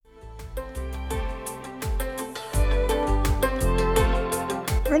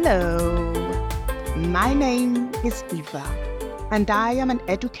Hello, my name is Eva, and I am an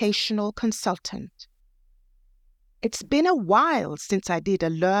educational consultant. It's been a while since I did a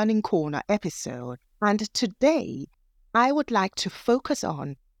Learning Corner episode, and today I would like to focus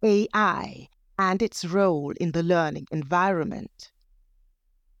on AI and its role in the learning environment.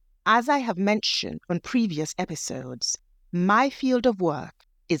 As I have mentioned on previous episodes, my field of work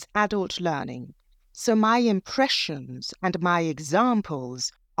is adult learning, so my impressions and my examples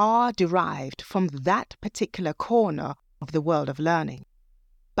are derived from that particular corner of the world of learning.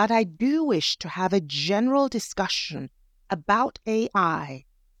 But I do wish to have a general discussion about AI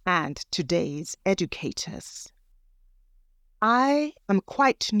and today's educators. I am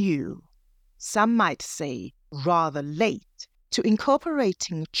quite new, some might say rather late, to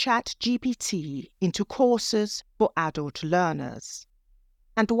incorporating ChatGPT into courses for adult learners.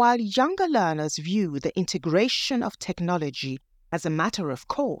 And while younger learners view the integration of technology as a matter of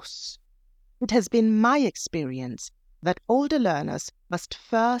course, it has been my experience that older learners must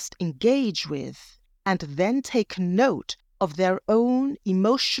first engage with and then take note of their own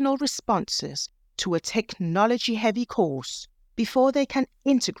emotional responses to a technology-heavy course before they can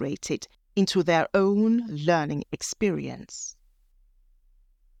integrate it into their own learning experience.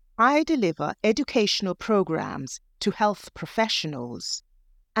 I deliver educational programs to health professionals,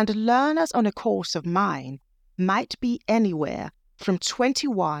 and learners on a course of mine might be anywhere from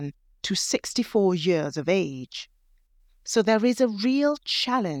 21 to 64 years of age. So there is a real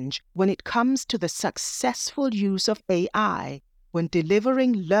challenge when it comes to the successful use of AI when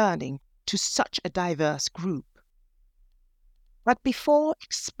delivering learning to such a diverse group. But before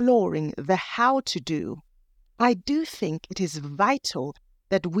exploring the how to do, I do think it is vital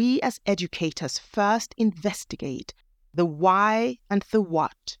that we as educators first investigate the why and the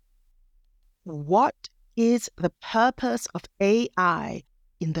what. What is the purpose of AI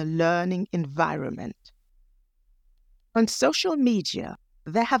in the learning environment? On social media,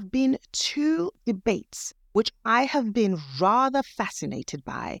 there have been two debates which I have been rather fascinated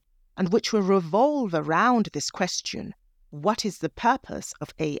by and which will revolve around this question: what is the purpose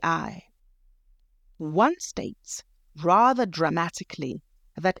of AI? One states, rather dramatically,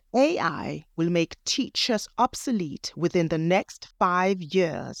 that AI will make teachers obsolete within the next 5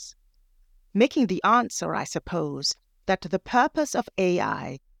 years, making the answer, I suppose, that the purpose of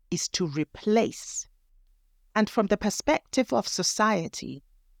AI is to replace, and from the perspective of society,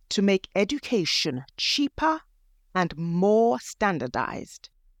 to make education cheaper and more standardized,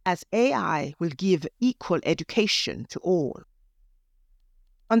 as AI will give equal education to all.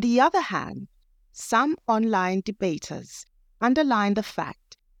 On the other hand, some online debaters underline the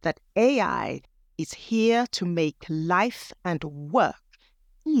fact that AI is here to make life and work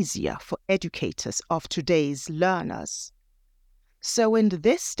easier for educators of today's learners. So in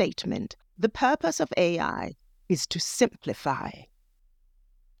this statement, the purpose of AI is to simplify.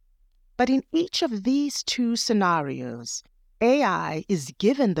 But in each of these two scenarios, AI is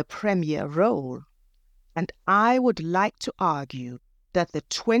given the premier role, and I would like to argue that the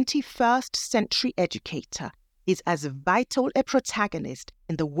 21st century educator is as vital a protagonist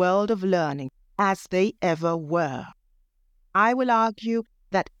in the world of learning as they ever were. I will argue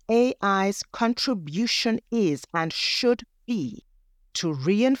that AI's contribution is and should be to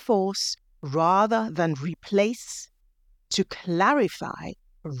reinforce rather than replace, to clarify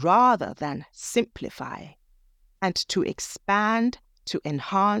rather than simplify, and to expand, to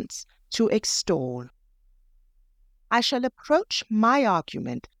enhance, to extol. I shall approach my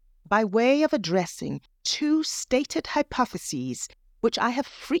argument by way of addressing two stated hypotheses which I have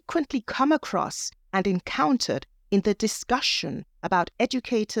frequently come across and encountered in the discussion about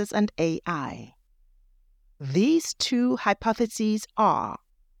educators and AI. These two hypotheses are: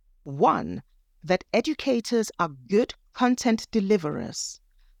 one, that educators are good content deliverers,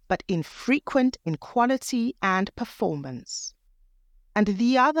 but infrequent in quality and performance. And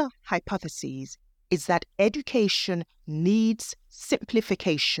the other hypothesis is that education needs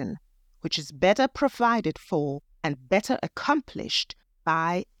simplification, which is better provided for and better accomplished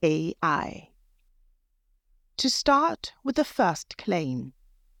by AI. To start with the first claim,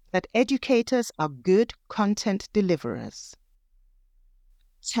 that educators are good content deliverers.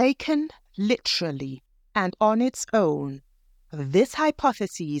 Taken literally and on its own, this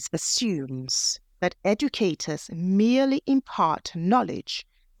hypothesis assumes that educators merely impart knowledge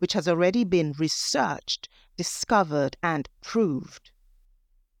which has already been researched, discovered, and proved.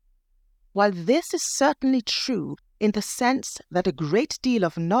 While this is certainly true in the sense that a great deal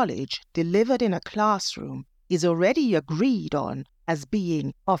of knowledge delivered in a classroom is already agreed on as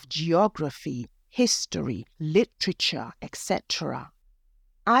being of geography, history, literature, etc.,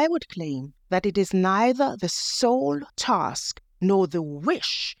 I would claim that it is neither the sole task nor the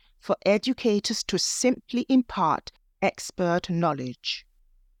wish for educators to simply impart expert knowledge.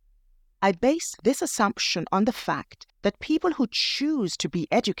 I base this assumption on the fact that people who choose to be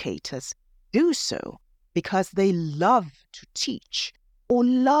educators do so because they love to teach or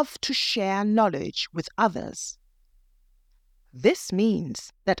love to share knowledge with others. This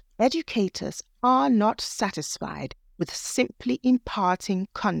means that educators are not satisfied with simply imparting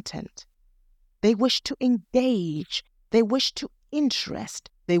content. They wish to engage, they wish to interest,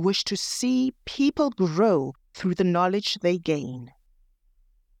 they wish to see people grow through the knowledge they gain.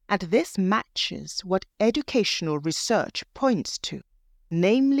 And this matches what educational research points to,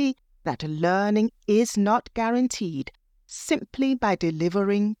 namely that learning is not guaranteed simply by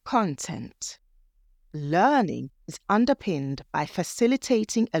delivering content. Learning is underpinned by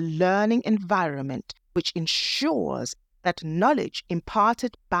facilitating a learning environment which ensures that knowledge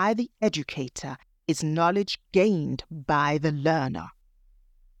imparted by the educator is knowledge gained by the learner.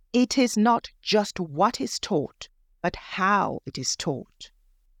 It is not just what is taught, but how it is taught.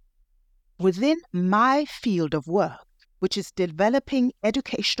 Within my field of work, which is developing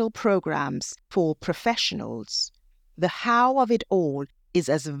educational programs for professionals, the how of it all is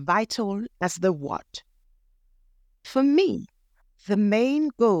as vital as the what. For me, the main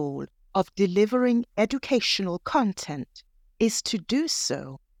goal of delivering educational content is to do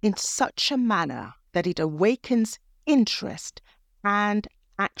so in such a manner that it awakens interest and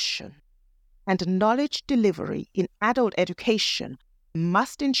action. And knowledge delivery in adult education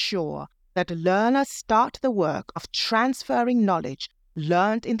must ensure that learners start the work of transferring knowledge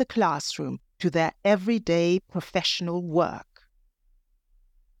learned in the classroom to their everyday professional work.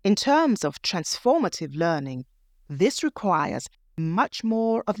 In terms of transformative learning, this requires much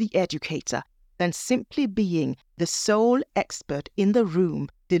more of the educator than simply being the sole expert in the room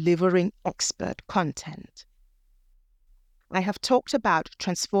delivering expert content. I have talked about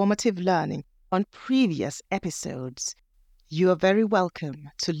transformative learning on previous episodes. You are very welcome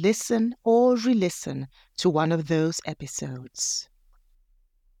to listen or re-listen to one of those episodes.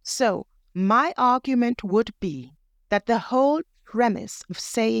 So, my argument would be that the whole premise of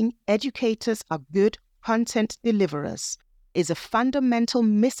saying educators are good content deliverers is a fundamental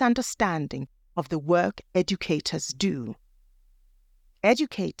misunderstanding of the work educators do.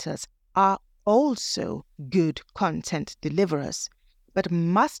 Educators are also good content deliverers, but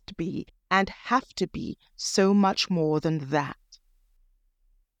must be and have to be so much more than that.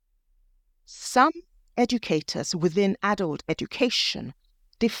 Some educators within adult education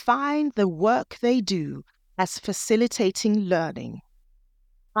define the work they do as facilitating learning.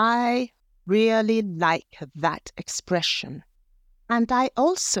 I really like that expression, and I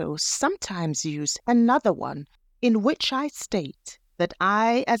also sometimes use another one in which I state that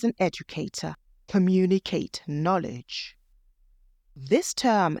I, as an educator, communicate knowledge. This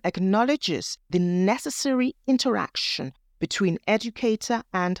term acknowledges the necessary interaction between educator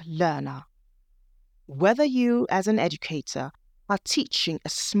and learner. Whether you, as an educator, are teaching a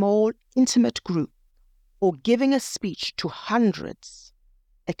small, intimate group or giving a speech to hundreds,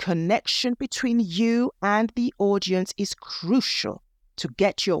 a connection between you and the audience is crucial to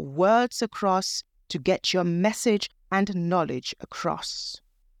get your words across, to get your message and knowledge across.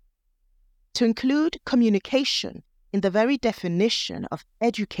 To include communication in the very definition of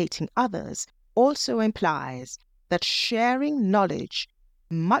educating others also implies that sharing knowledge,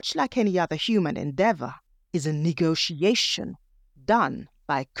 much like any other human endeavor, is a negotiation done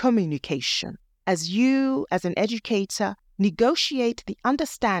by communication, as you, as an educator, negotiate the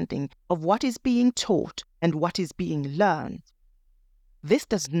understanding of what is being taught and what is being learned. This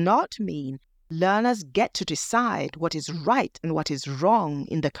does not mean learners get to decide what is right and what is wrong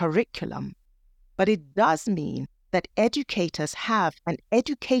in the curriculum, but it does mean that educators have an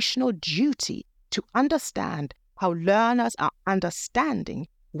educational duty to understand how learners are understanding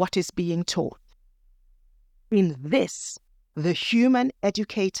what is being taught. In this, the human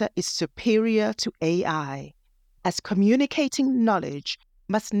educator is superior to AI, as communicating knowledge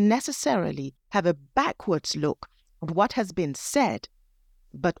must necessarily have a backwards look at what has been said,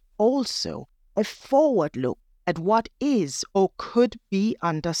 but also a forward look at what is or could be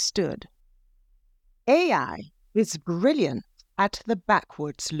understood. AI is brilliant at the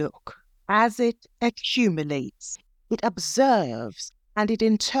backwards look. As it accumulates, it observes and it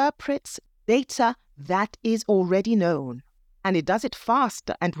interprets data that is already known, and it does it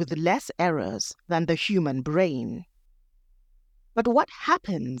faster and with less errors than the human brain. But what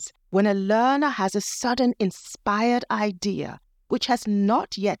happens when a learner has a sudden inspired idea which has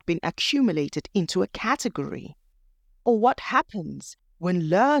not yet been accumulated into a category? Or what happens when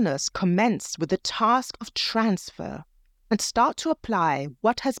learners commence with the task of transfer and start to apply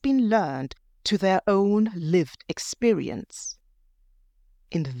what has been learned to their own lived experience.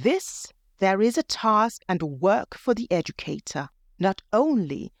 In this, there is a task and work for the educator, not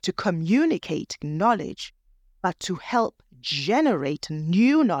only to communicate knowledge, but to help generate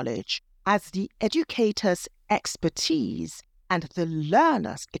new knowledge as the educator's expertise and the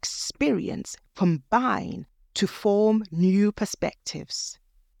learner's experience combine to form new perspectives.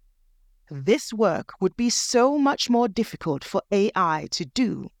 This work would be so much more difficult for AI to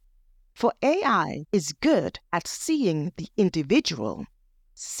do, for AI is good at seeing the individual,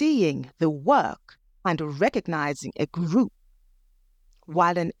 seeing the work, and recognizing a group,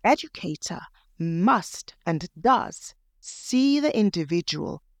 while an educator must and does see the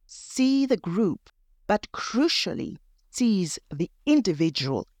individual, see the group, but crucially sees the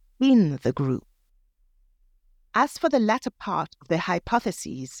individual in the group. As for the latter part of the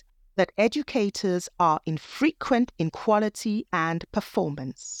hypotheses, that educators are infrequent in quality and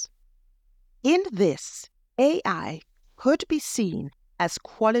performance. In this, AI could be seen as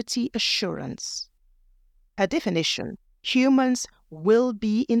quality assurance. Per definition, humans will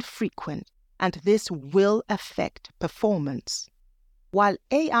be infrequent, and this will affect performance, while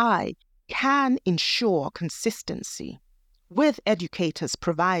AI can ensure consistency, with educators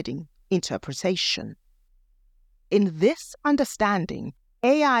providing interpretation. In this understanding,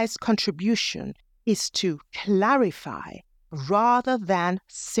 AI's contribution is to clarify rather than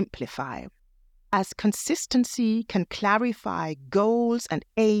simplify, as consistency can clarify goals and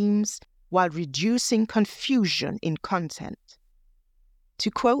aims while reducing confusion in content. To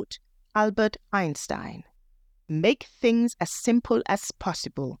quote Albert Einstein, "Make things as simple as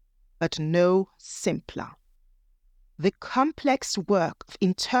possible, but no simpler." The complex work of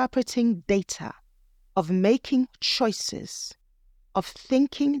interpreting data, of making choices, of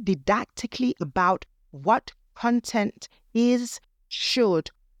thinking didactically about what content is, should,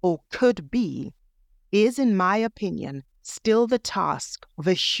 or could be, is, in my opinion, still the task of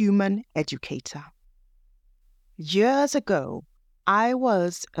a human educator. Years ago, I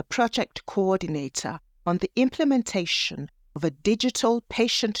was a project coordinator on the implementation of a digital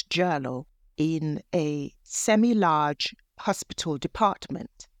patient journal in a semi-large hospital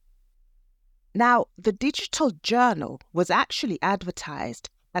department. Now, the digital journal was actually advertised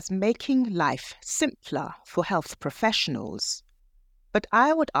as making life simpler for health professionals. But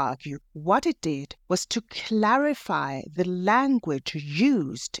I would argue what it did was to clarify the language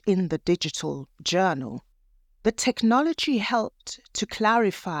used in the digital journal. The technology helped to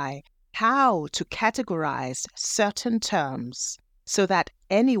clarify how to categorize certain terms so that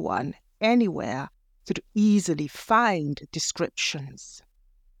anyone, anywhere, could easily find descriptions.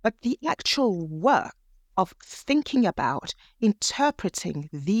 But the actual work of thinking about interpreting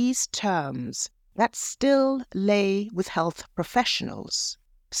these terms, that still lay with health professionals.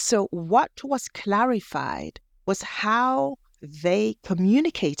 So what was clarified was how they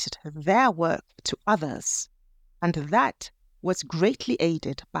communicated their work to others, and that was greatly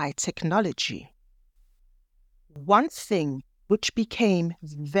aided by technology. One thing which became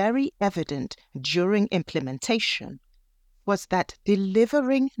very evident during implementation was that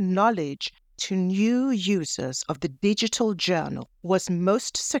delivering knowledge to new users of the digital journal was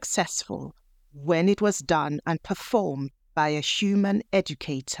most successful when it was done and performed by a human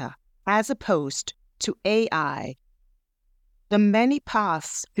educator as opposed to AI. The many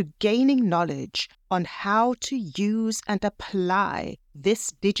paths to gaining knowledge on how to use and apply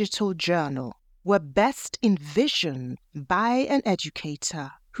this digital journal were best envisioned by an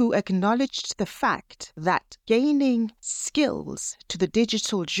educator who acknowledged the fact that gaining skills to the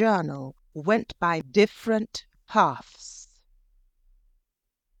digital journal went by different paths.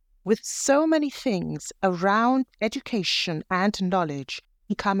 With so many things around education and knowledge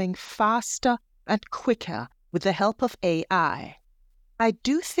becoming faster and quicker with the help of AI, I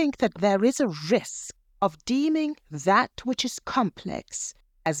do think that there is a risk of deeming that which is complex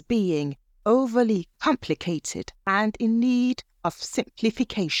as being overly complicated and in need of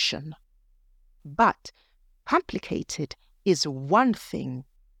simplification. But complicated is one thing,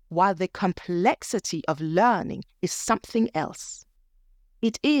 while the complexity of learning is something else.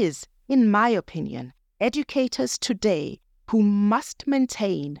 It is, in my opinion, educators today who must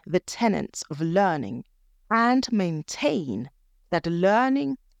maintain the tenets of learning and maintain that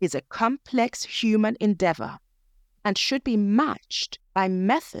learning is a complex human endeavor and should be matched by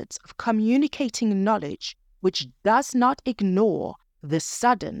methods of communicating knowledge which does not ignore the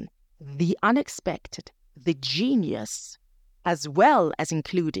sudden, the unexpected, the genius, as well as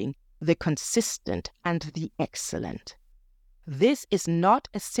including the consistent and the excellent. This is not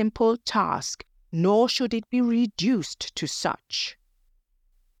a simple task, nor should it be reduced to such.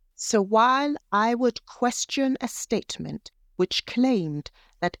 So while I would question a statement which claimed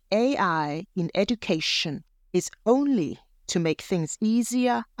that AI in education is only to make things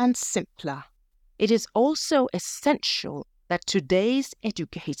easier and simpler, it is also essential that today's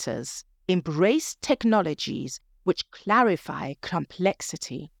educators embrace technologies which clarify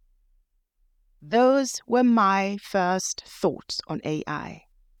complexity. Those were my first thoughts on AI.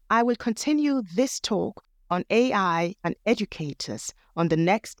 I will continue this talk on AI and educators on the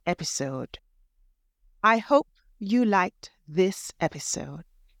next episode. I hope you liked this episode.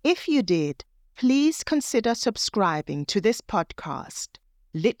 If you did, please consider subscribing to this podcast,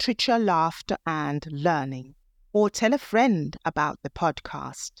 Literature, Laughter and Learning, or tell a friend about the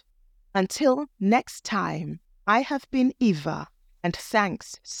podcast. Until next time, I have been Eva, and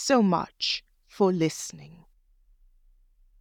thanks so much for listening.